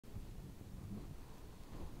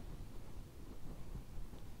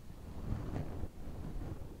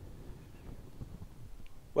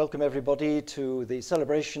Welcome everybody to the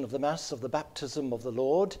celebration of the Mass of the Baptism of the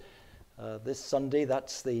Lord. This Sunday,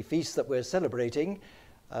 that's the feast that we're celebrating.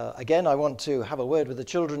 Again, I want to have a word with the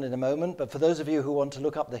children in a moment, but for those of you who want to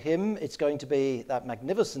look up the hymn, it's going to be that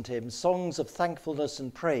magnificent hymn, Songs of Thankfulness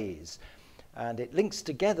and Praise. And it links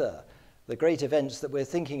together the great events that we're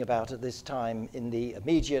thinking about at this time in the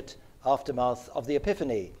immediate aftermath of the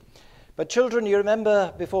Epiphany. But children, you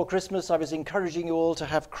remember before Christmas I was encouraging you all to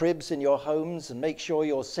have cribs in your homes and make sure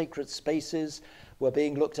your sacred spaces were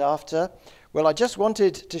being looked after. Well, I just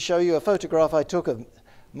wanted to show you a photograph I took of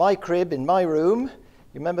my crib in my room.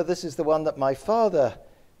 You remember this is the one that my father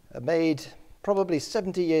made probably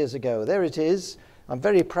 70 years ago. There it is. I'm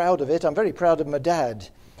very proud of it. I'm very proud of my dad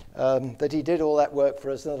that he did all that work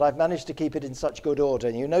for us and that I've managed to keep it in such good order.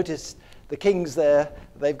 And you notice the kings there,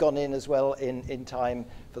 they've gone in as well in time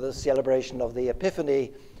for the celebration of the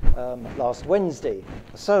Epiphany last Wednesday.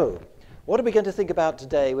 So, what are we going to think about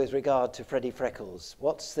today with regard to Freddie Freckles?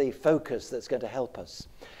 What's the focus that's going to help us?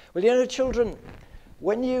 Well, you know, children,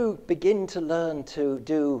 when you begin to learn to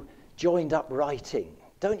do joined-up writing,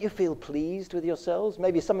 don't you feel pleased with yourselves?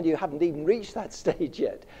 Maybe some of you haven't even reached that stage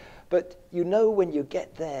yet. But you know when you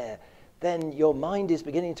get there, then your mind is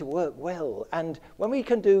beginning to work well. And when we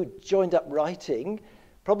can do joined-up writing,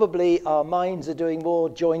 probably our minds are doing more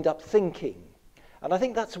joined-up thinking. And I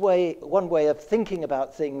think that's one way of thinking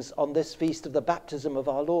about things on this feast of the baptism of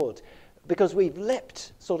our Lord. Because we've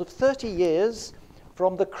leapt sort of 30 years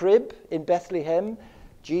from the crib in Bethlehem,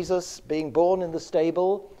 Jesus being born in the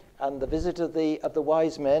stable, and the visit of the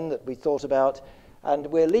wise men that we thought about. And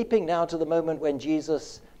we're leaping now to the moment when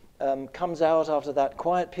Jesus comes out after that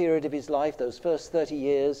quiet period of his life, those first 30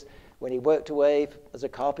 years, when he worked away as a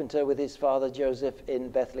carpenter with his father Joseph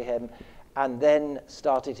in Bethlehem, and then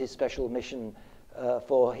started his special mission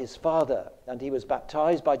for his father. And he was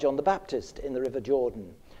baptized by John the Baptist in the River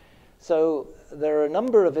Jordan. So there are a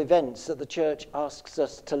number of events that the church asks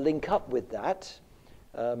us to link up with that.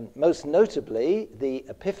 Most notably, the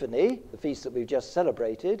Epiphany, the feast that we've just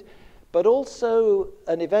celebrated, but also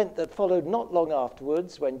an event that followed not long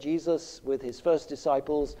afterwards when Jesus, with his first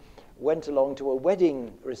disciples, went along to a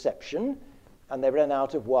wedding reception and they ran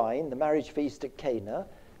out of wine, the marriage feast at Cana.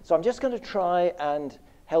 So I'm just going to try and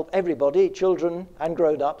help everybody, children and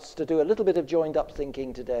grown-ups, to do a little bit of joined-up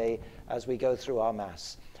thinking today as we go through our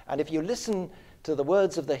Mass. And if you listen to the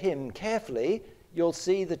words of the hymn carefully, you'll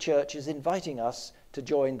see the church is inviting us to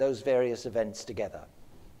join those various events together.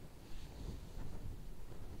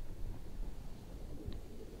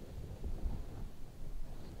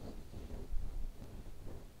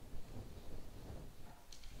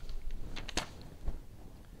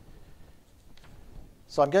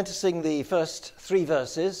 So I'm going to sing the first 3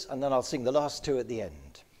 verses, and then I'll sing the last 2 at the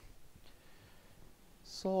end.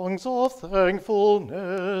 Songs of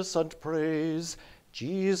thankfulness and praise,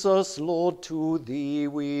 Jesus, Lord, to thee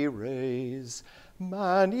we raise,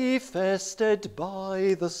 manifested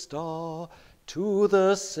by the star to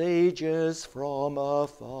the sages from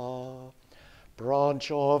afar.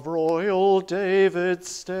 Branch of royal David's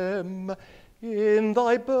stem, in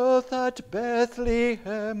thy birth at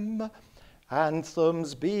Bethlehem,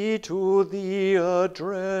 anthems be to thee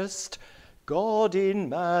addressed, God in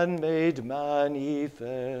man made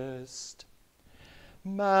manifest.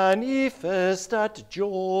 Manifest at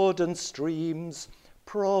Jordan streams,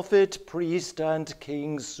 prophet, priest, and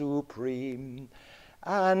king supreme,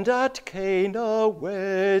 and at Cana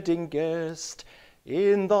wedding guest,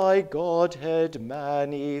 in thy Godhead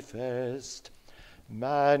manifest.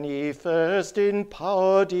 Manifest in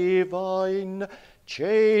power divine,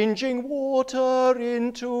 changing water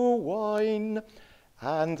into wine,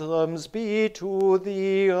 anthems be to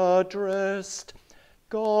thee addressed,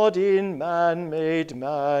 God in man made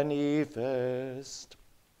manifest.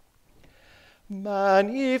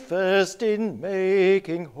 Manifest in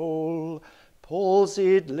making whole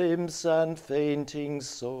palsied limbs and fainting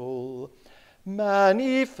soul,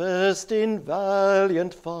 manifest in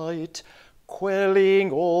valiant fight,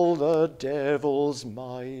 quelling all the devil's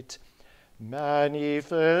might,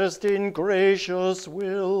 manifest in gracious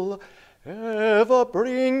will, ever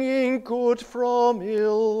bringing good from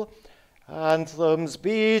ill, anthems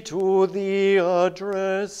be to thee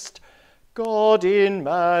addressed, God in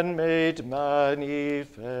man made manifest.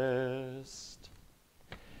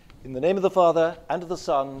 In the name of the Father, and of the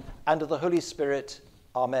Son, and of the Holy Spirit,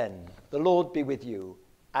 Amen. The Lord be with you,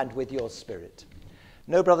 and with your spirit.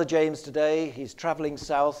 No Brother James today. He's travelling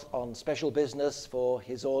south on special business for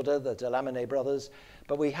his order, the Delamine brothers.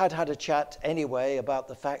 But we had a chat anyway about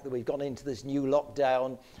the fact that we've gone into this new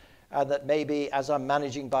lockdown, and that maybe as I'm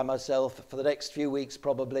managing by myself for the next few weeks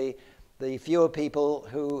probably, the fewer people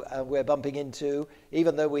who we're bumping into,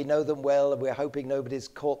 even though we know them well and we're hoping nobody's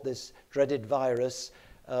caught this dreaded virus,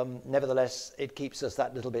 nevertheless, it keeps us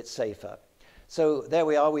that little bit safer. So there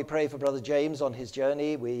we are. We pray for Brother James on his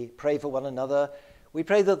journey. We pray for one another. We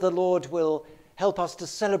pray that the Lord will help us to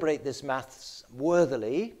celebrate this Mass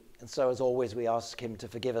worthily. And so, as always, we ask him to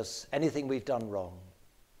forgive us anything we've done wrong.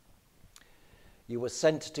 You were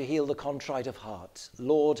sent to heal the contrite of heart.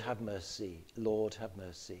 Lord, have mercy. Lord, have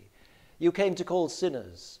mercy. You came to call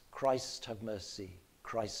sinners. Christ, have mercy.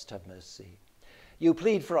 Christ, have mercy. You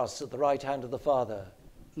plead for us at the right hand of the Father.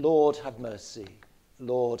 Lord, have mercy.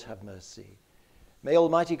 Lord, have mercy. May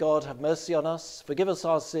Almighty God have mercy on us, forgive us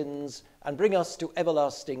our sins, and bring us to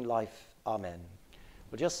everlasting life. Amen.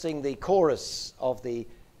 We'll just sing the chorus of the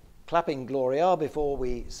clapping Gloria before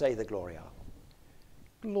we say the Gloria.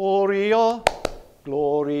 Gloria,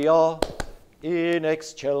 Gloria, in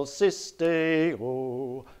excelsis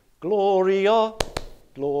Deo. Gloria,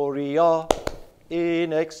 Gloria,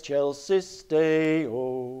 in excelsis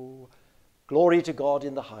Deo. Glory to God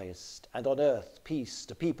in the highest, and on earth peace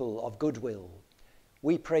to people of good will.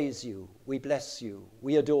 We praise you, we bless you,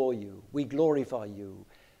 we adore you, we glorify you.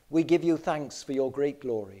 We give you thanks for your great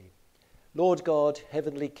glory. Lord God,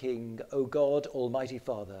 heavenly King, O God, almighty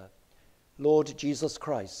Father, Lord Jesus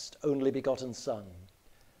Christ, only begotten Son,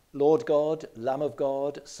 Lord God, Lamb of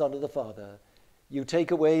God, Son of the Father, you take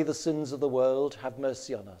away the sins of the world, have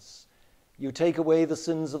mercy on us. You take away the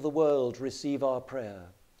sins of the world, receive our prayer.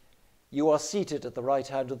 You are seated at the right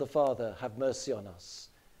hand of the Father, have mercy on us.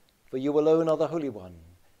 For you alone are the Holy One,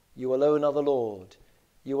 you alone are the Lord,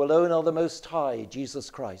 you alone are the Most High, Jesus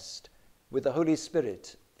Christ, with the Holy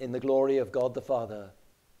Spirit, in the glory of God the Father.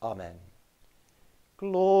 Amen.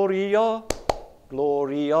 Gloria,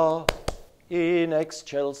 Gloria, in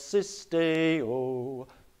excelsis Deo.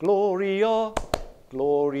 Gloria,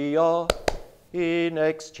 Gloria, in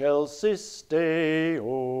excelsis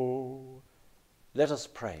Deo. Let us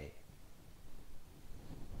pray.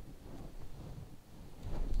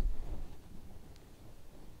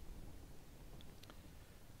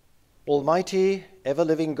 Almighty,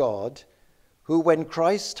 ever-living God, who, when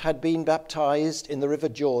Christ had been baptized in the river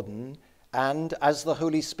Jordan, and as the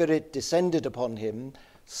Holy Spirit descended upon him,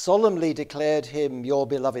 solemnly declared him your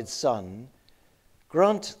beloved Son,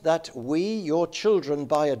 grant that we, your children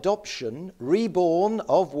by adoption, reborn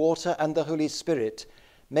of water and the Holy Spirit,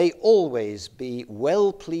 may always be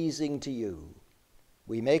well-pleasing to you.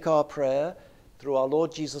 We make our prayer through our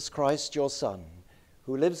Lord Jesus Christ, your Son,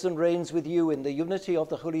 who lives and reigns with you in the unity of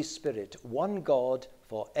the Holy Spirit, one God,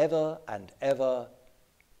 for ever and ever.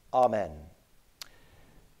 Amen.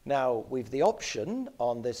 Now, we've the option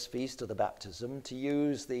on this Feast of the Baptism to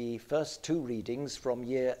use the first two readings from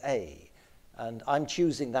Year A, and I'm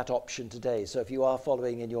choosing that option today. So if you are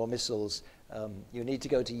following in your missals, you need to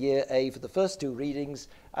go to Year A for the first two readings,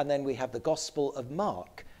 and then we have the Gospel of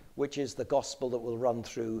Mark, which is the Gospel that will run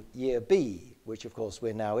through Year B, which of course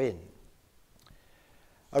we're now in.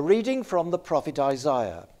 A reading from the prophet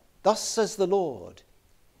Isaiah. Thus says the Lord,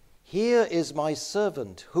 here is my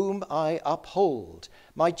servant whom I uphold,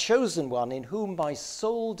 my chosen one in whom my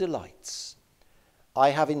soul delights.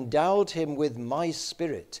 I have endowed him with my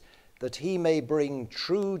spirit, that he may bring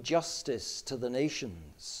true justice to the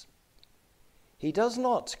nations. He does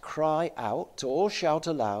not cry out or shout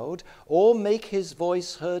aloud or make his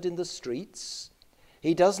voice heard in the streets.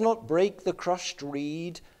 He does not break the crushed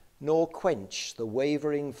reed nor quench the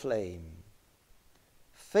wavering flame.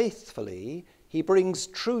 Faithfully he brings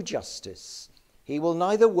true justice. He will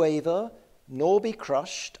neither waver nor be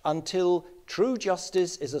crushed until true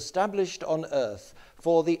justice is established on earth,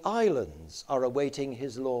 for the islands are awaiting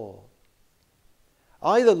his law.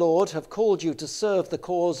 I, the Lord, have called you to serve the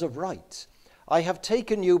cause of right. I have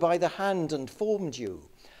taken you by the hand and formed you.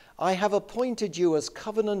 I have appointed you as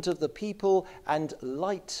covenant of the people and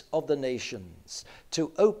light of the nations,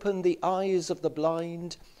 to open the eyes of the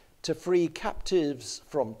blind, to free captives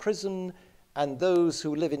from prison, and those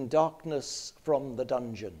who live in darkness from the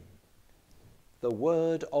dungeon. The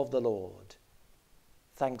word of the Lord.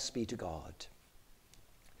 Thanks be to God.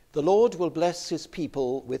 The Lord will bless his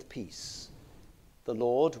people with peace. The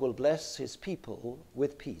Lord will bless his people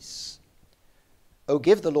with peace. O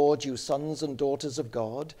give the Lord, you sons and daughters of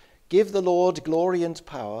God. Give the Lord glory and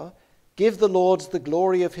power. Give the Lord the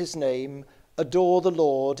glory of his name. Adore the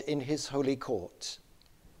Lord in his holy court.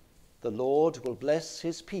 The Lord will bless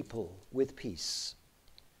his people with peace.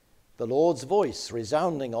 The Lord's voice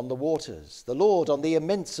resounding on the waters, the Lord on the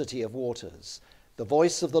immensity of waters, the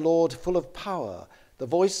voice of the Lord full of power, the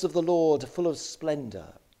voice of the Lord full of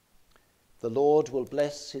splendor. The Lord will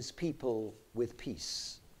bless his people with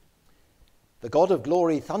peace. The God of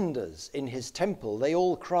glory thunders. In his temple they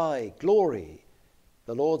all cry, glory.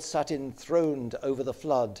 The Lord sat enthroned over the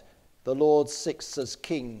flood. The Lord sits as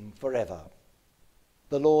king forever.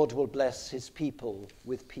 The Lord will bless his people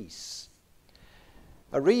with peace.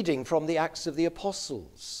 A reading from the Acts of the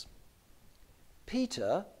Apostles.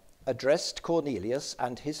 Peter addressed Cornelius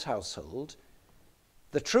and his household.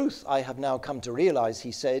 The truth I have now come to realize,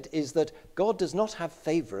 he said, is that God does not have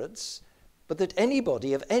favorites, but that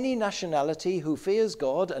anybody of any nationality who fears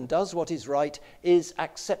God and does what is right is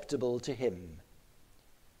acceptable to him.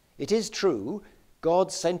 It is true,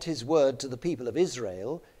 God sent his word to the people of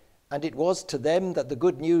Israel, and it was to them that the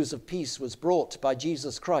good news of peace was brought by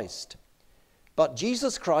Jesus Christ. But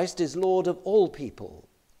Jesus Christ is Lord of all people.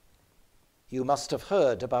 You must have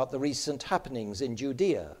heard about the recent happenings in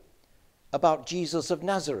Judea, about Jesus of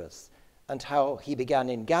Nazareth, and how he began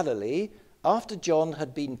in Galilee after John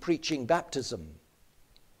had been preaching baptism.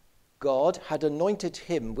 God had anointed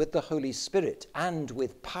him with the Holy Spirit and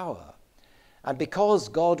with power. And because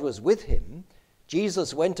God was with him,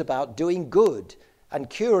 Jesus went about doing good and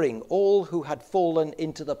curing all who had fallen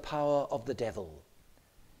into the power of the devil.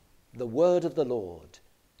 The word of the Lord.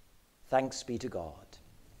 Thanks be to God.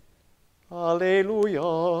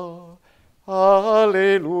 Alleluia,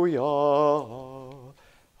 alleluia,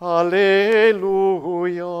 alleluia.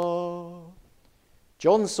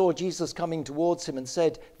 John saw Jesus coming towards him and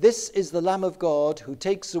said, "This is the Lamb of God who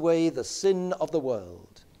takes away the sin of the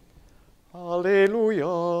world."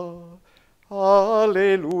 Alleluia,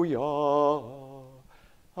 alleluia,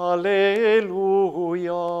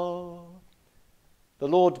 alleluia. The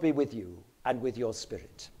Lord be with you and with your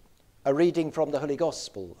spirit. A reading from the Holy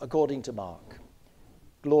Gospel according to Mark.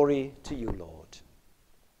 Glory to you, Lord.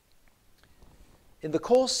 In the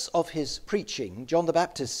course of his preaching, John the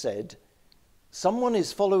Baptist said, "Someone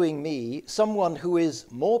is following me, someone who is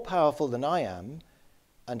more powerful than I am,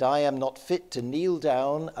 and I am not fit to kneel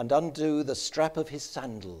down and undo the strap of his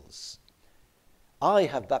sandals. I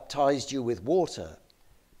have baptized you with water,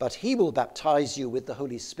 but he will baptize you with the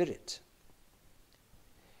Holy Spirit."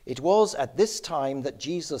 It was at this time that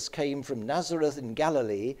Jesus came from Nazareth in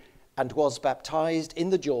Galilee and was baptized in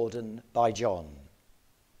the Jordan by John.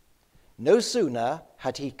 No sooner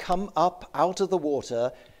had he come up out of the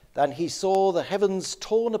water than he saw the heavens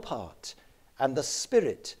torn apart and the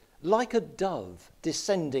Spirit like a dove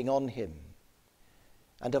descending on him.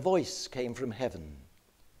 And a voice came from heaven,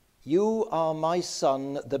 "You are my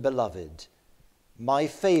Son, the Beloved. My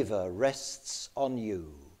favor rests on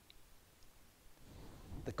you."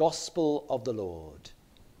 The Gospel of the Lord.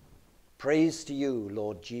 Praise to you,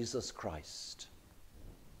 Lord Jesus Christ.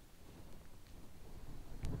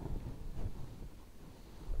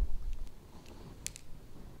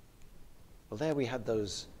 Well, there we had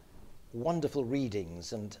those wonderful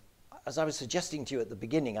readings. And as I was suggesting to you at the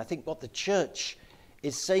beginning, I think what the church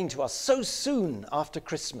is saying to us so soon after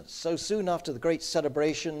Christmas, so soon after the great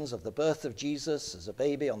celebrations of the birth of Jesus as a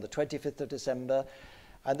baby on the 25th of December,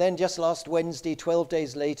 and then just last Wednesday, 12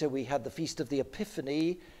 days later, we had the Feast of the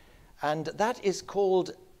Epiphany, and that is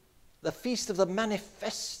called the Feast of the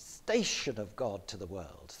Manifestation of God to the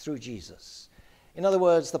world through Jesus. In other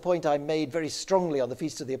words, the point I made very strongly on the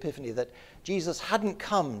Feast of the Epiphany, that Jesus hadn't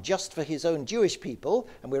come just for his own Jewish people,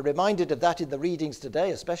 and we're reminded of that in the readings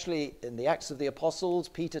today, especially in the Acts of the Apostles,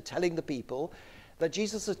 Peter telling the people that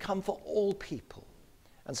Jesus had come for all people.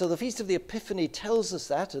 And so the Feast of the Epiphany tells us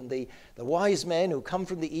that, and the wise men who come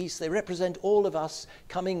from the east, they represent all of us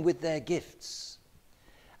coming with their gifts.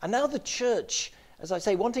 And now the church, as I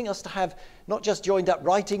say, wanting us to have not just joined up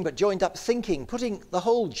writing, but joined up thinking, putting the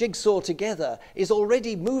whole jigsaw together, is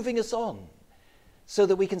already moving us on so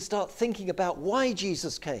that we can start thinking about why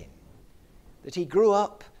Jesus came, that he grew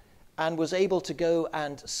up and was able to go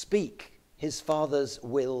and speak his Father's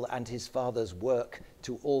will and his Father's work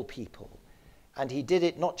to all people. And he did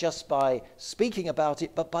it not just by speaking about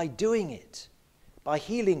it, but by doing it, by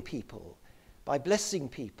healing people, by blessing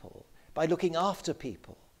people, by looking after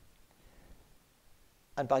people,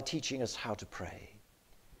 and by teaching us how to pray.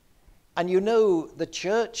 And you know, the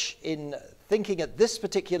church, in thinking at this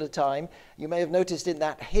particular time, you may have noticed in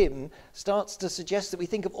that hymn, starts to suggest that we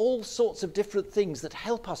think of all sorts of different things that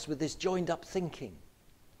help us with this joined-up thinking.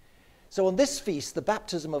 So on this feast, the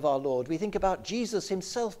baptism of our Lord, we think about Jesus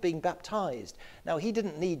himself being baptized. Now, he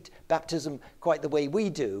didn't need baptism quite the way we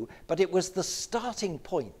do, but it was the starting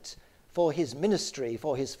point for his ministry,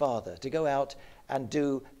 for his Father, to go out and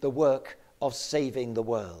do the work of saving the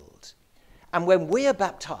world. And when we are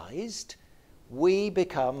baptized, we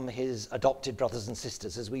become his adopted brothers and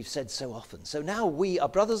sisters, as we've said so often. So now we are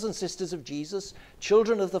brothers and sisters of Jesus,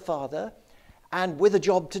 children of the Father, and with a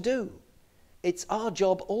job to do. it's our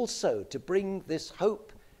job also to bring this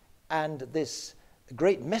hope and this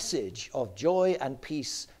great message of joy and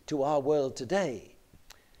peace to our world today.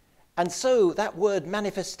 And so that word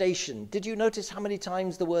manifestation, did you notice how many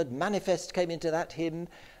times the word manifest came into that hymn?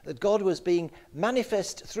 That God was being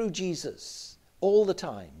manifest through Jesus all the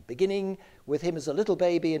time, beginning with him as a little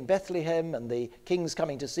baby in Bethlehem and the kings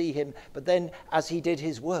coming to see him, but then as he did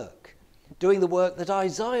his work, doing the work that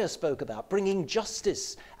Isaiah spoke about, bringing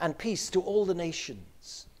justice and peace to all the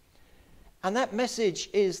nations. And that message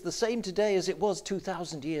is the same today as it was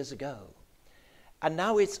 2,000 years ago. And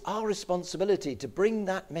now it's our responsibility to bring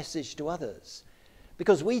that message to others,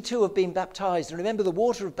 because we too have been baptized. And remember, the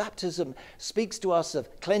water of baptism speaks to us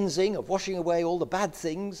of cleansing, of washing away all the bad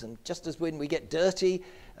things. And just as when we get dirty,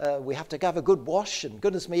 we have to have a good wash. And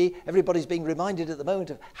goodness me, everybody's being reminded at the moment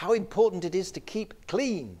of how important it is to keep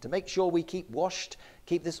clean, to make sure we keep washed,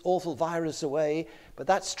 keep this awful virus away. But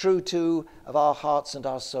that's true too of our hearts and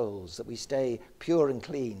our souls, that we stay pure and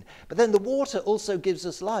clean. But then the water also gives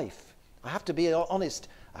us life. I have to be honest,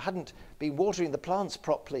 I hadn't been watering the plants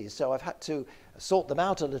properly, so I've had to sort them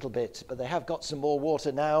out a little bit, but they have got some more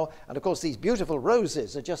water now. And of course, these beautiful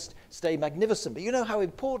roses are just stay magnificent. But you know how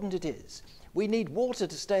important it is. We need water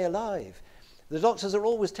to stay alive. The doctors are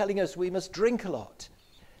always telling us we must drink a lot.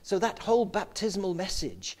 So that whole baptismal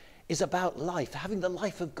message is about life, having the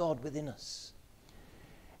life of God within us.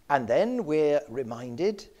 And then we're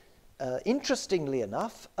reminded, interestingly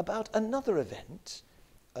enough, about another event.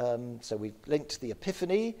 So we've linked the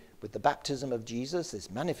Epiphany with the baptism of Jesus, this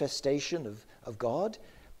manifestation of God,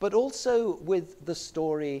 but also with the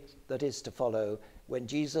story that is to follow when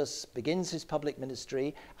Jesus begins his public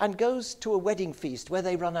ministry and goes to a wedding feast where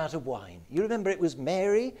they run out of wine. You remember it was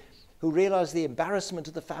Mary who realized the embarrassment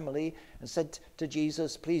of the family and said to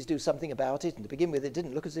Jesus, please do something about it. And to begin with, it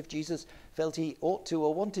didn't look as if Jesus felt he ought to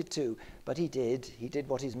or wanted to, but he did. He did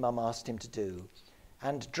what his mum asked him to do.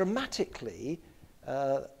 And dramatically,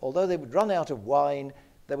 although they would run out of wine,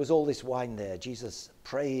 there was all this wine there. Jesus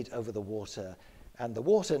prayed over the water, and the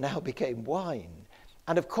water now became wine.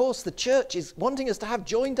 And of course, the church is wanting us to have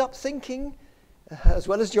joined up thinking, as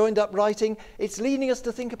well as joined up writing. It's leading us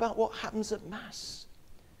to think about what happens at Mass.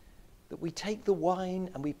 That we take the wine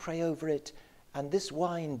and we pray over it, and this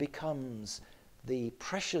wine becomes the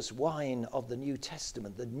precious wine of the New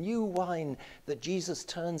Testament, the new wine that Jesus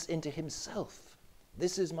turns into himself.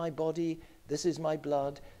 This is my body, this is my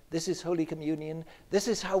blood, this is Holy Communion, this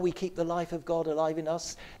is how we keep the life of God alive in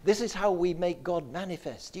us, this is how we make God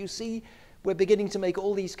manifest. You see, we're beginning to make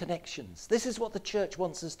all these connections. This is what the church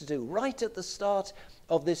wants us to do right at the start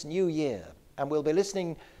of this new year. And we'll be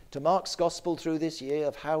listening to Mark's gospel through this year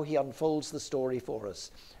of how he unfolds the story for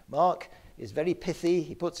us. Mark is very pithy.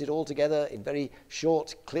 He puts it all together in very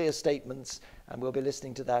short, clear statements, and we'll be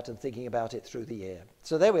listening to that and thinking about it through the year.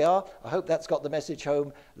 So there we are. I hope that's got the message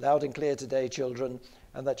home loud and clear today, children,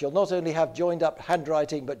 and that you'll not only have joined up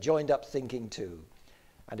handwriting, but joined up thinking too.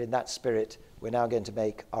 And in that spirit, we're now going to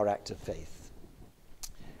make our act of faith.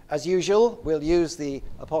 As usual, we'll use the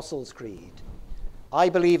Apostles' Creed. I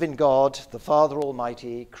believe in God, the Father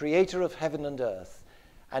Almighty, creator of heaven and earth,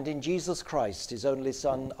 and in Jesus Christ, his only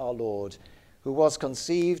Son, our Lord, who was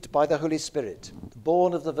conceived by the Holy Spirit,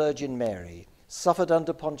 born of the Virgin Mary, suffered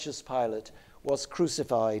under Pontius Pilate, was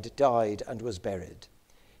crucified, died, and was buried.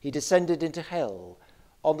 He descended into hell.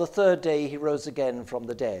 On the third day he rose again from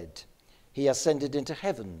the dead. He ascended into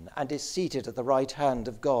heaven and is seated at the right hand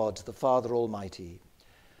of God, the Father Almighty.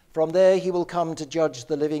 From there he will come to judge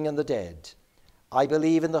the living and the dead. I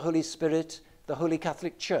believe in the Holy Spirit, the Holy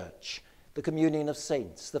Catholic Church, the communion of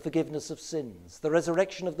saints, the forgiveness of sins, the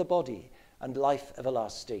resurrection of the body, and life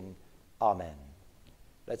everlasting. Amen.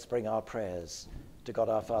 Let's bring our prayers to God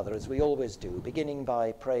our Father, as we always do, beginning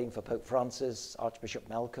by praying for Pope Francis, Archbishop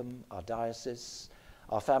Malcolm, our diocese,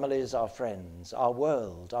 our families, our friends, our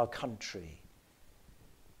world, our country.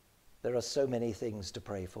 There are so many things to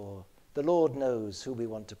pray for. The Lord knows who we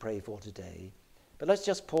want to pray for today. But let's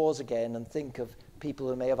just pause again and think of people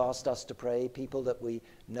who may have asked us to pray, people that we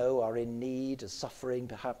know are in need, are suffering,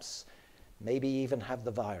 perhaps maybe even have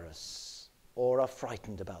the virus or are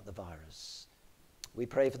frightened about the virus. We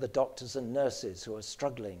pray for the doctors and nurses who are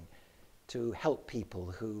struggling to help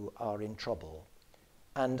people who are in trouble,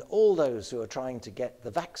 and all those who are trying to get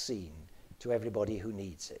the vaccine to everybody who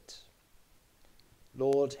needs it.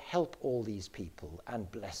 Lord, help all these people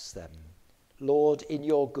and bless them. Lord, in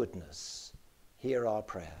your goodness, hear our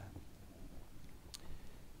prayer.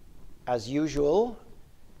 As usual,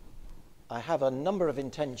 I have a number of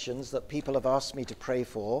intentions that people have asked me to pray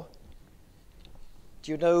for.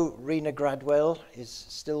 Do you know Rena Gradwell is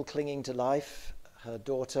still clinging to life? Her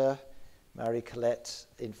daughter Mary Colette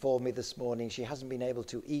informed me this morning she hasn't been able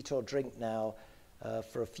to eat or drink now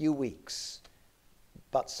for a few weeks,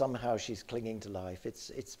 but somehow she's clinging to life.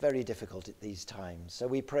 It's very difficult at these times. So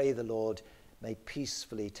we pray the Lord may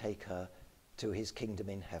peacefully take her to his kingdom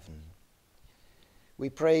in heaven. We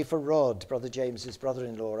pray for Rod, Brother James's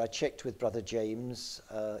brother-in-law. I checked with Brother James,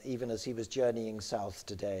 even as he was journeying south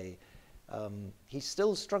today. He's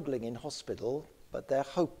still struggling in hospital, but they're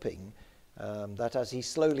hoping that as he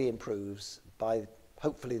slowly improves, by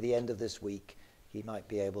hopefully the end of this week, he might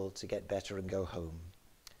be able to get better and go home.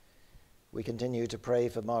 We continue to pray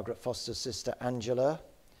for Margaret Foster's sister Angela.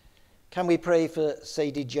 Can we pray for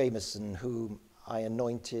Sadie Jameson, who I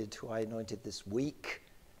anointed this week?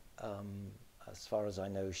 As far as I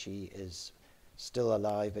know, she is still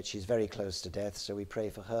alive, but she's very close to death, so we pray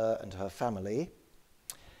for her and her family.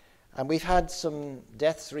 And we've had some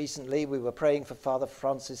deaths recently. We were praying for Father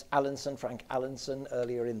Frank Allenson,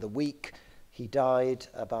 earlier in the week. He died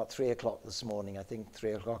about 3 o'clock this morning, I think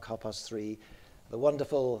 3 o'clock, 3:30. The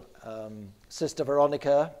wonderful Sister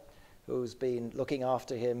Veronica, who's been looking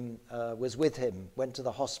after him, was with him, went to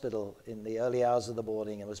the hospital in the early hours of the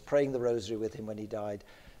morning and was praying the rosary with him when he died.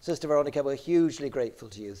 Sister Veronica, we're hugely grateful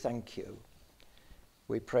to you. Thank you.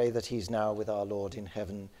 We pray that he's now with our Lord in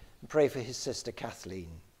heaven, and pray for his sister Kathleen.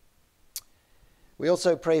 We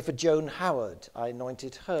also pray for Joan Howard. I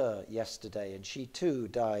anointed her yesterday, and she too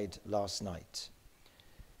died last night.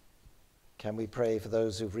 Can we pray for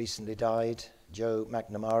those who've recently died? Joe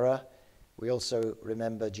McNamara. We also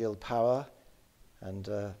remember Jill Power and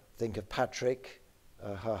think of Patrick,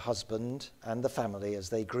 her husband, and the family as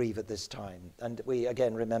they grieve at this time. And we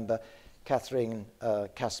again remember Catherine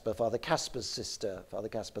Casper, Father Casper's sister, Father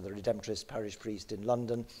Casper, the Redemptorist parish priest in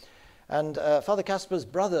London. And Father Casper's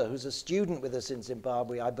brother, who's a student with us in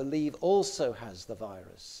Zimbabwe, I believe also has the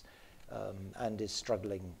virus and is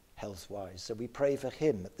struggling health-wise. So we pray for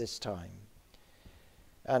him at this time.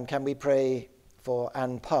 And can we pray for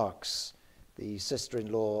Anne Parks, the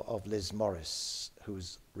sister-in-law of Liz Morris,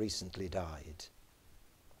 who's recently died?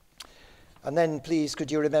 And then, please,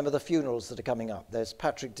 could you remember the funerals that are coming up? There's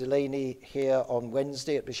Patrick Delaney here on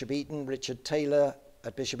Wednesday at Bishop Eton, Richard Taylor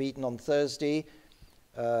at Bishop Eton on Thursday,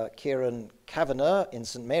 Kieran Kavanagh in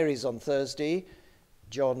St. Mary's on Thursday,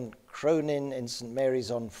 John Cronin in St. Mary's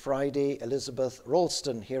on Friday, Elizabeth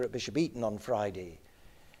Ralston here at Bishop Eton on Friday.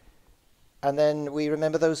 And then we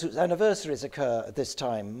remember those whose anniversaries occur at this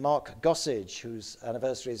time. Mark Gossage, whose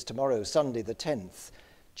anniversary is tomorrow, Sunday the 10th.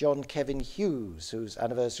 John Kevin Hughes, whose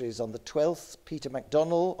anniversary is on the 12th. Peter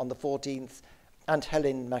MacDonnell on the 14th. And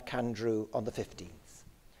Helen McAndrew on the 15th.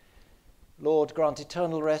 Lord, grant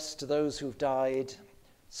eternal rest to those who've died.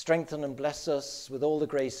 Strengthen and bless us with all the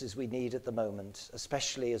graces we need at the moment,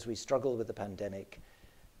 especially as we struggle with the pandemic.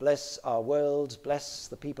 Bless our world. Bless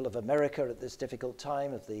the people of America at this difficult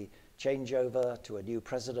time of the changeover to a new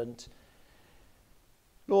president.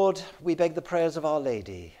 Lord, we beg the prayers of Our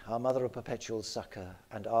Lady, our Mother of Perpetual Succor,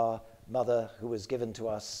 and our Mother who was given to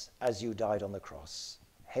us as you died on the cross.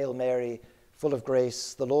 Hail Mary, full of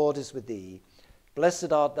grace, the Lord is with thee.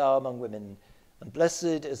 Blessed art thou among women, and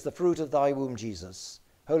blessed is the fruit of thy womb, Jesus.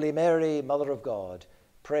 Holy Mary, Mother of God,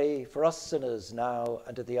 pray for us sinners now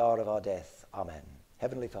and at the hour of our death. Amen.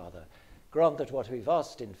 Heavenly Father, grant that what we've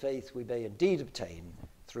asked in faith we may indeed obtain,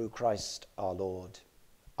 through Christ our Lord.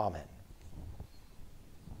 Amen.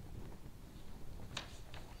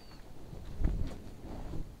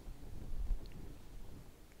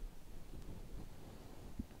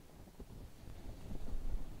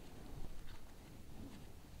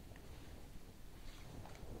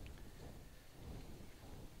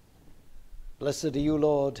 Blessed are you,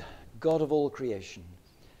 Lord, God of all creation.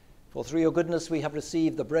 For through your goodness we have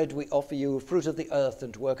received the bread we offer you, fruit of the earth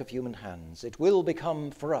and work of human hands. It will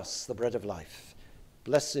become for us the bread of life.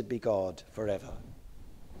 Blessed be God forever.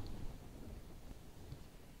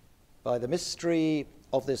 By the mystery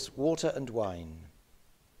of this water and wine,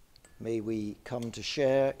 may we come to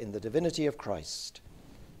share in the divinity of Christ,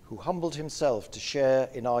 who humbled himself to share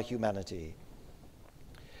in our humanity.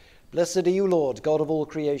 Blessed are you, Lord, God of all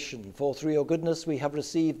creation, for through your goodness we have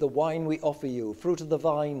received the wine we offer you, fruit of the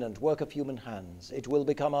vine and work of human hands. It will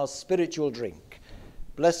become our spiritual drink.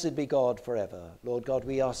 Blessed be God forever. Lord God,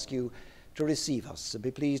 we ask you to receive us and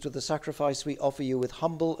be pleased with the sacrifice we offer you with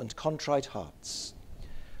humble and contrite hearts.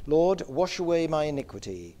 Lord, wash away my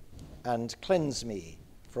iniquity and cleanse me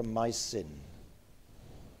from my sin.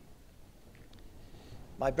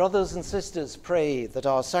 My brothers and sisters, pray that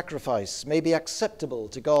our sacrifice may be acceptable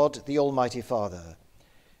to God, the Almighty Father.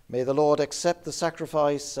 May the Lord accept the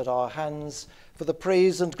sacrifice at our hands for the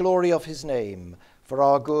praise and glory of his name, for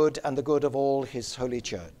our good and the good of all his holy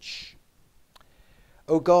church.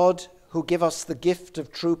 O God, who give us the gift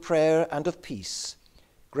of true prayer and of peace,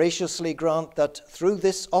 graciously grant that through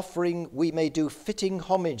this offering we may do fitting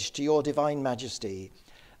homage to your divine majesty,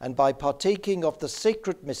 and by partaking of the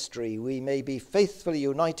sacred mystery we may be faithfully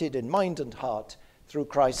united in mind and heart through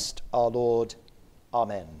Christ our Lord.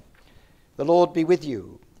 Amen. The Lord be with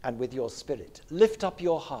you and with your spirit. Lift up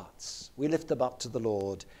your hearts. We lift them up to the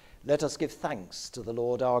Lord. Let us give thanks to the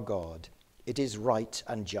Lord our God. It is right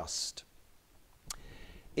and just.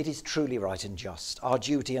 It is truly right and just, our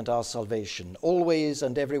duty and our salvation, always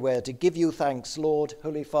and everywhere to give you thanks, Lord,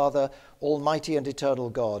 Holy Father, Almighty and eternal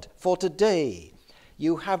God. For today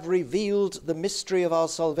you have revealed the mystery of our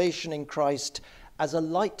salvation in Christ as a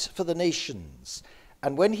light for the nations.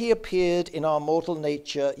 And when he appeared in our mortal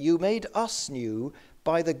nature, you made us new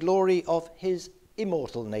by the glory of his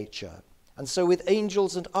immortal nature. And so with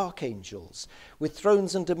angels and archangels, with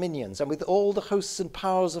thrones and dominions, and with all the hosts and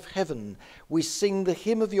powers of heaven, we sing the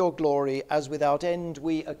hymn of your glory, as without end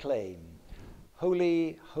we acclaim.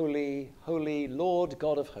 Holy, holy, holy, Lord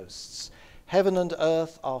God of hosts, heaven and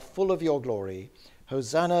earth are full of your glory.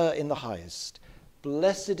 Hosanna in the highest.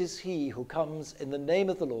 Blessed is he who comes in the name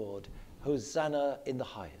of the Lord. Hosanna in the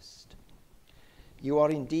highest. You are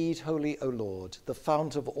indeed holy, O Lord, the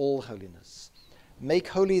fount of all holiness. Make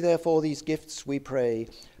holy, therefore, these gifts, we pray,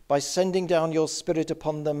 by sending down your Spirit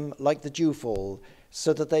upon them like the dewfall,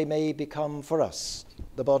 so that they may become for us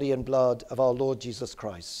the body and blood of our Lord Jesus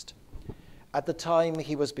Christ. At the time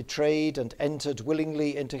he was betrayed and entered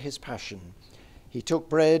willingly into his passion, he took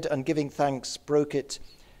bread and, giving thanks, broke it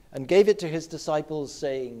and gave it to his disciples,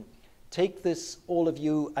 saying, "Take this, all of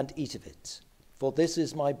you, and eat of it, for this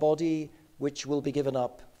is my body, which will be given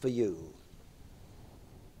up for you."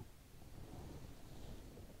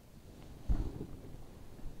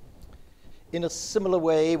 In a similar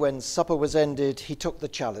way, when supper was ended, he took the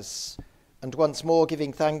chalice, and once more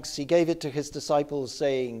giving thanks, he gave it to his disciples,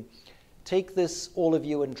 saying, "Take this, all of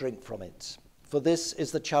you, and drink from it, for this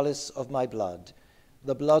is the chalice of my blood,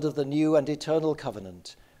 the blood of the new and eternal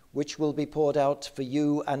covenant, which will be poured out for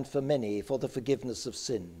you and for many for the forgiveness of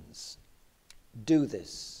sins. Do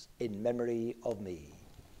this in memory of me."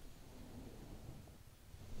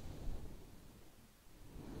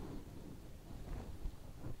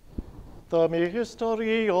 The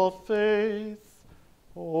mystery of faith.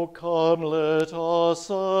 O come, let us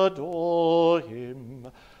adore him.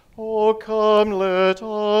 O come, let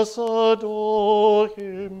us adore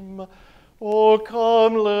him. O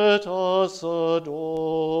come, let us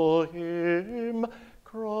adore him,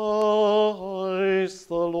 Christ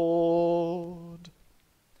the Lord.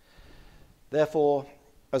 Therefore,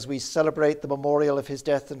 as we celebrate the memorial of his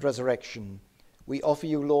death and resurrection, we offer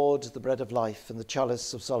you, Lord, the bread of life and the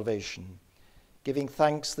chalice of salvation, giving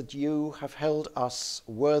thanks that you have held us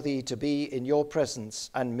worthy to be in your presence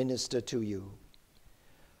and minister to you.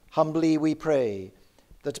 Humbly we pray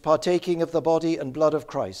that, partaking of the body and blood of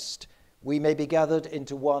Christ, we may be gathered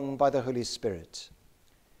into one by the Holy Spirit.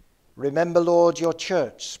 Remember, Lord, your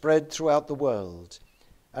church spread throughout the world,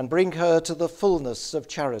 and bring her to the fullness of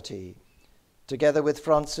charity, together with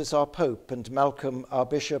Francis our Pope and Malcolm our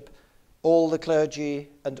Bishop, all the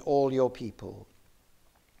clergy and all your people.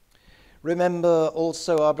 Remember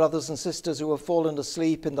also our brothers and sisters who have fallen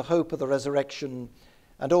asleep in the hope of the resurrection,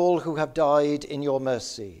 and all who have died in your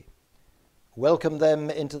mercy. Welcome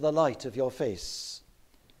them into the light of your face.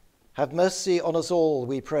 Have mercy on us all,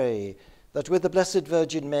 we pray, that with the Blessed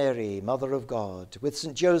Virgin Mary, Mother of God, with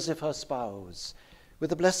St. Joseph her spouse,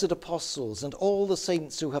 with the blessed apostles and all the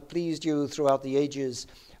saints who have pleased you throughout the ages,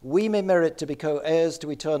 we may merit to be co-heirs to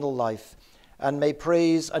eternal life, and may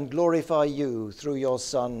praise and glorify you through your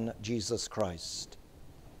Son, Jesus Christ.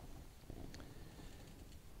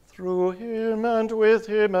 Through him and with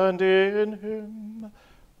him and in him,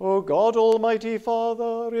 O God, Almighty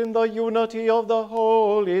Father, in the unity of the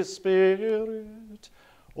Holy Spirit,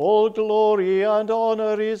 all glory and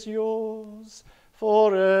honor is yours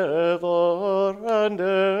forever and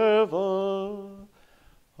ever.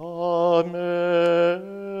 Amen.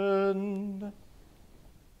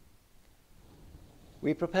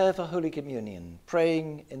 We prepare for Holy Communion,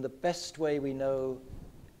 praying in the best way we know,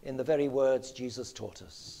 in the very words Jesus taught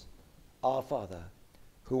us. Our Father,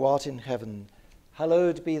 who art in heaven,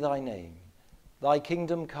 hallowed be thy name. Thy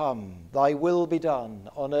kingdom come, thy will be done,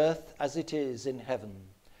 on earth as it is in heaven.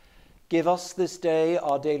 Give us this day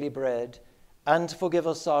our daily bread, and forgive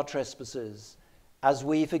us our trespasses, as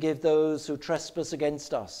we forgive those who trespass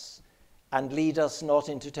against us. And lead us not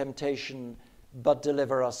into temptation, but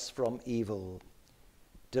deliver us from evil.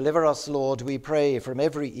 Deliver us, Lord, we pray, from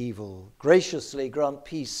every evil. Graciously grant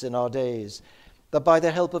peace in our days, that by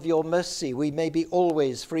the help of your mercy we may be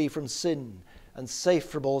always free from sin and safe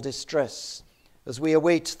from all distress, as we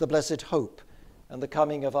await the blessed hope and the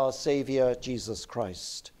coming of our Saviour, Jesus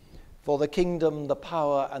Christ. For the kingdom, the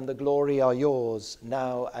power, and the glory are yours,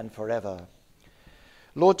 now and forever.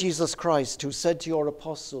 Lord Jesus Christ, who said to your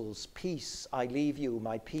apostles, "Peace I leave you,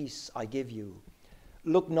 my peace I give you,"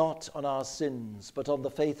 look not on our sins, but on the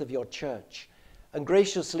faith of your church, and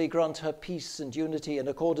graciously grant her peace and unity in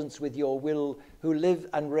accordance with your will, who live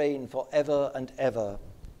and reign for ever and ever.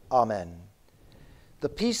 Amen. The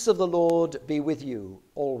peace of the Lord be with you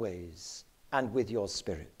always, and with your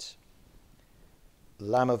spirit.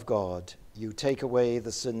 Lamb of God, you take away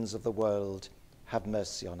the sins of the world, have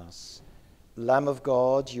mercy on us. Lamb of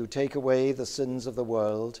God, you take away the sins of the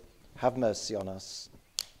world, have mercy on us.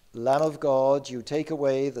 Lamb of God, you take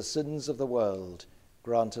away the sins of the world,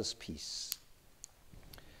 grant us peace.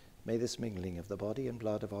 May this mingling of the body and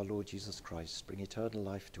blood of our Lord Jesus Christ bring eternal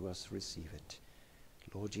life to us. Receive it.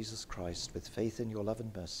 Lord Jesus Christ, with faith in your love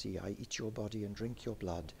and mercy, I eat your body and drink your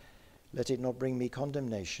blood. Let it not bring me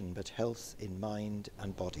condemnation, but health in mind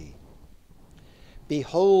and body.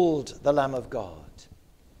 Behold the Lamb of God.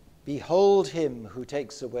 Behold him who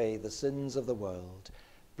takes away the sins of the world.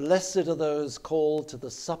 Blessed are those called to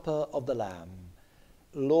the supper of the Lamb.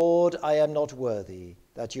 Lord, I am not worthy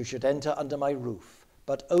that you should enter under my roof,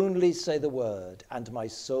 but only say the word, and my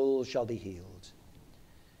soul shall be healed.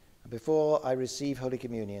 And before I receive Holy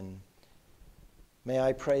Communion, may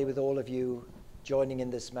I pray with all of you joining in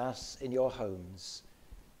this Mass in your homes,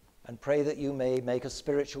 and pray that you may make a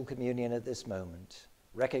spiritual communion at this moment,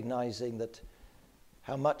 recognizing that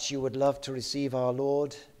how much you would love to receive our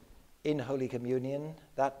Lord in Holy Communion,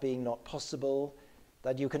 that being not possible,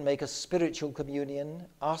 that you can make a spiritual communion,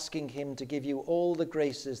 asking him to give you all the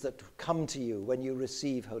graces that come to you when you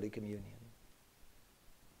receive Holy Communion.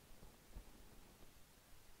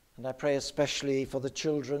 And I pray especially for the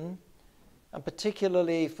children, and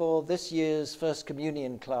particularly for this year's First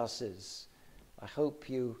Communion classes. I hope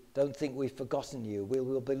you don't think we've forgotten you. We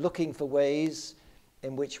will be looking for ways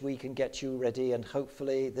in which we can get you ready, and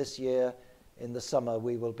hopefully this year in the summer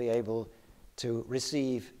we will be able to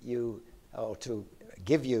receive you, or to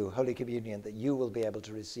give you Holy Communion, that you will be able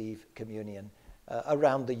to receive communion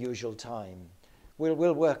around the usual time.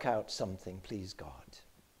 We'll work out something, please God.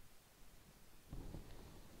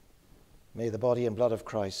 May the body and blood of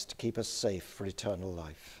Christ keep us safe for eternal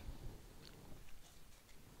life.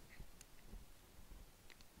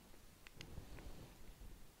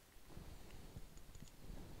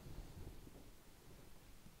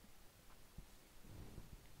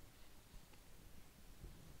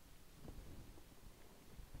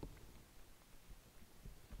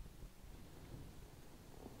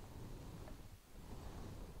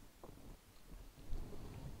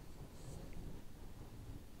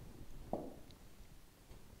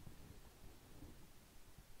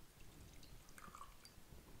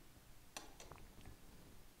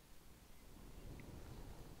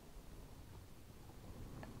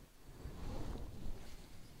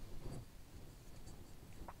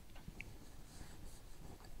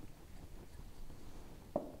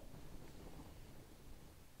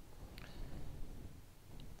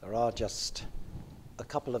 There are just a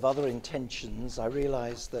couple of other intentions. I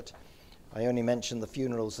realise that I only mentioned the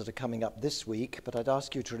funerals that are coming up this week, but I'd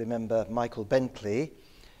ask you to remember Michael Bentley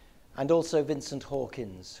and also Vincent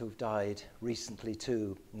Hawkins, who've died recently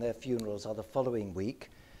too, and their funerals are the following week.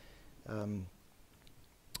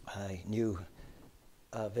 I knew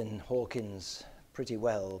Vin Hawkins pretty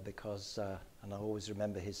well because, and I always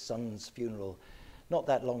remember his son's funeral not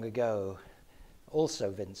that long ago,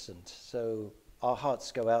 also Vincent. So our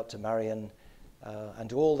hearts go out to Marion and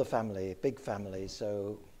to all the family, big family.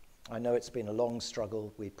 So I know it's been a long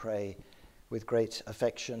struggle. We pray with great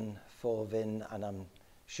affection for Vin, and I'm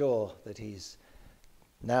sure that he's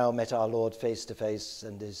now met our Lord face to face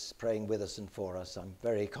and is praying with us and for us. I'm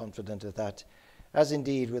very confident of that, as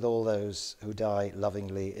indeed with all those who die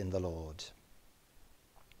lovingly in the Lord.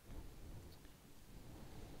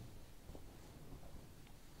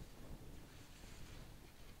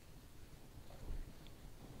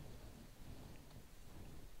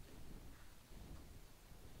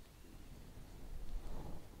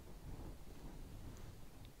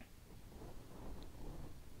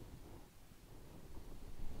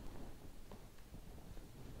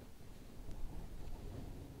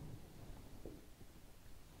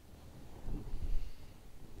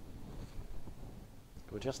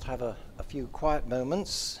 We'll just have a few quiet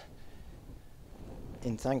moments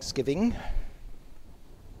in thanksgiving.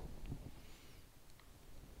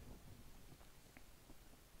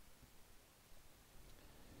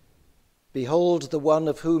 Behold the one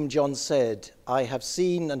of whom John said, I have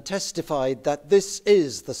seen and testified that this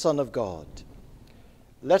is the Son of God.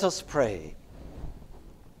 Let us pray.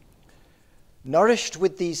 Nourished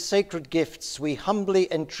with these sacred gifts, we humbly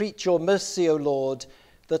entreat your mercy, O Lord,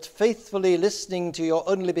 that faithfully listening to your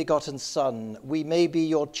only begotten Son, we may be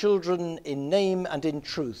your children in name and in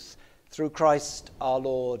truth, through Christ our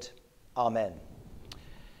Lord. Amen.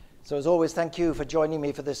 So as always, thank you for joining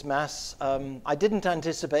me for this Mass. I didn't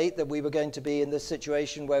anticipate that we were going to be in this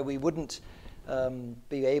situation where we wouldn't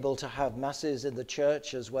be able to have Masses in the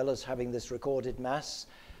church as well as having this recorded Mass.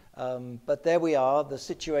 But there we are. The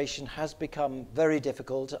situation has become very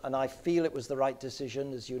difficult, and I feel it was the right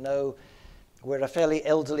decision. As you know, we're a fairly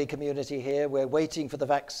elderly community here. We're waiting for the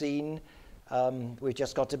vaccine. We've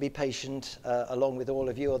just got to be patient along with all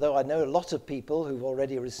of you, although I know a lot of people who've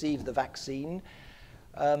already received the vaccine.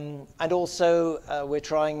 And also, we're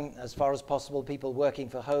trying, as far as possible, people working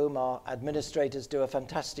for home. Our administrators do a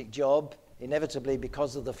fantastic job. Inevitably,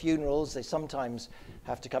 because of the funerals, they sometimes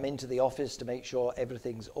have to come into the office to make sure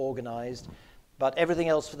everything's organized. But everything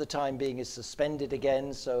else for the time being is suspended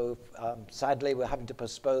again. So sadly, we're having to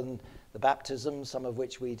postpone the baptism, some of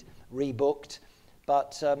which we'd rebooked.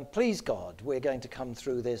 But please God, we're going to come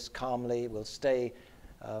through this calmly. We'll stay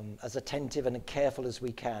as attentive and careful as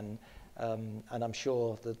we can. And I'm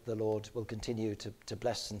sure that the Lord will continue to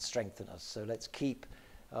bless and strengthen us. So let's keep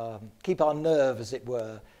our nerve, as it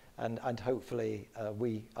were, and hopefully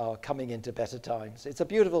we are coming into better times. It's a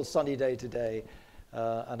beautiful sunny day today,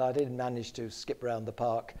 and I did manage to skip around the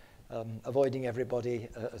park, avoiding everybody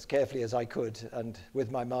as carefully as I could, and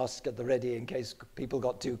with my mask at the ready in case people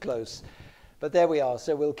got too close. But there we are.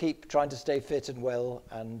 So we'll keep trying to stay fit and well,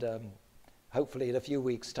 and hopefully in a few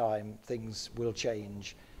weeks' time things will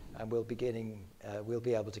change. And we'll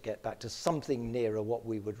be able to get back to something nearer what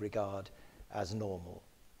we would regard as normal.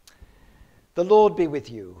 The Lord be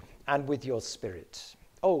with you and with your spirit.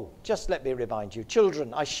 Oh, just let me remind you,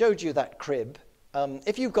 children, I showed you that crib.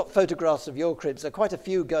 If you've got photographs of your cribs, there are quite a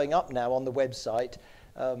few going up now on the website.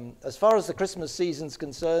 As far as the Christmas season's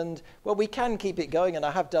concerned, well, we can keep it going, and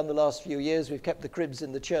I have done the last few years. We've kept the cribs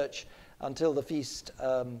in the church until the feast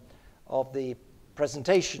of the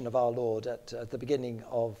presentation of our Lord at the beginning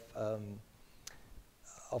of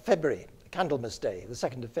February, Candlemas Day, the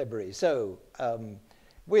 2nd of February. So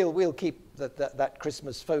we'll keep that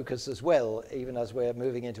Christmas focus as well, even as we're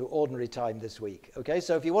moving into ordinary time this week. Okay,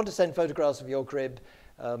 so if you want to send photographs of your crib,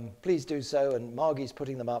 please do so, and Margie's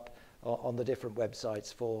putting them up on the different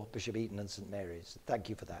websites for Bishop Eton and St. Mary's. Thank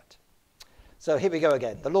you for that. So here we go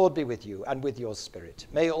again. The Lord be with you and with your spirit.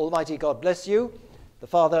 May Almighty God bless you, the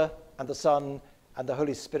Father and the Son and the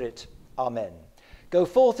Holy Spirit. Amen. Go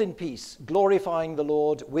forth in peace, glorifying the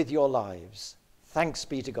Lord with your lives. Thanks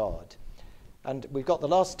be to God. And we've got the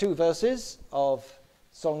last two verses of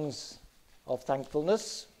Songs of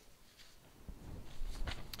Thankfulness.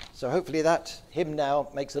 So hopefully that hymn now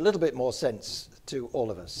makes a little bit more sense to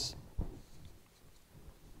all of us.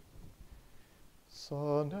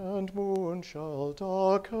 Sun and moon shall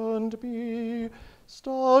darkened be,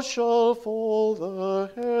 stars shall fall, the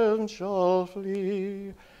heavens shall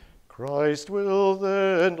flee. Christ will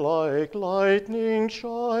then like lightning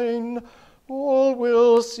shine, all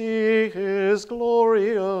will see his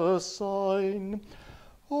glorious sign.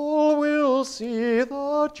 All will see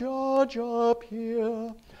the Judge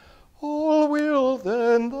appear, all will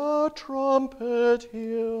then the trumpet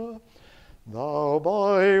hear. Thou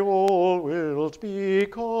by all wilt be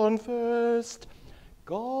confessed,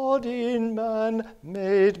 God in man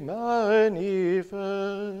made manifest.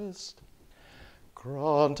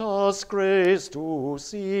 Grant us grace to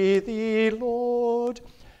see thee, Lord,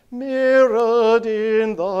 mirrored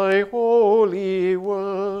in thy holy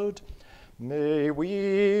word. May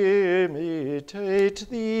we imitate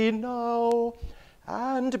thee now,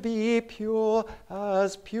 and be pure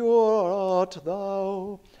as pure art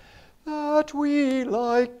thou, that we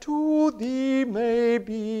like to thee may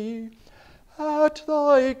be at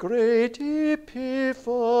thy great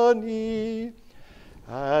Epiphany,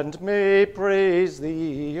 and may praise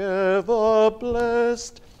thee ever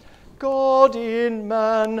blessed, God in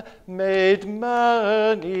man made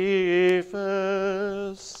manifest.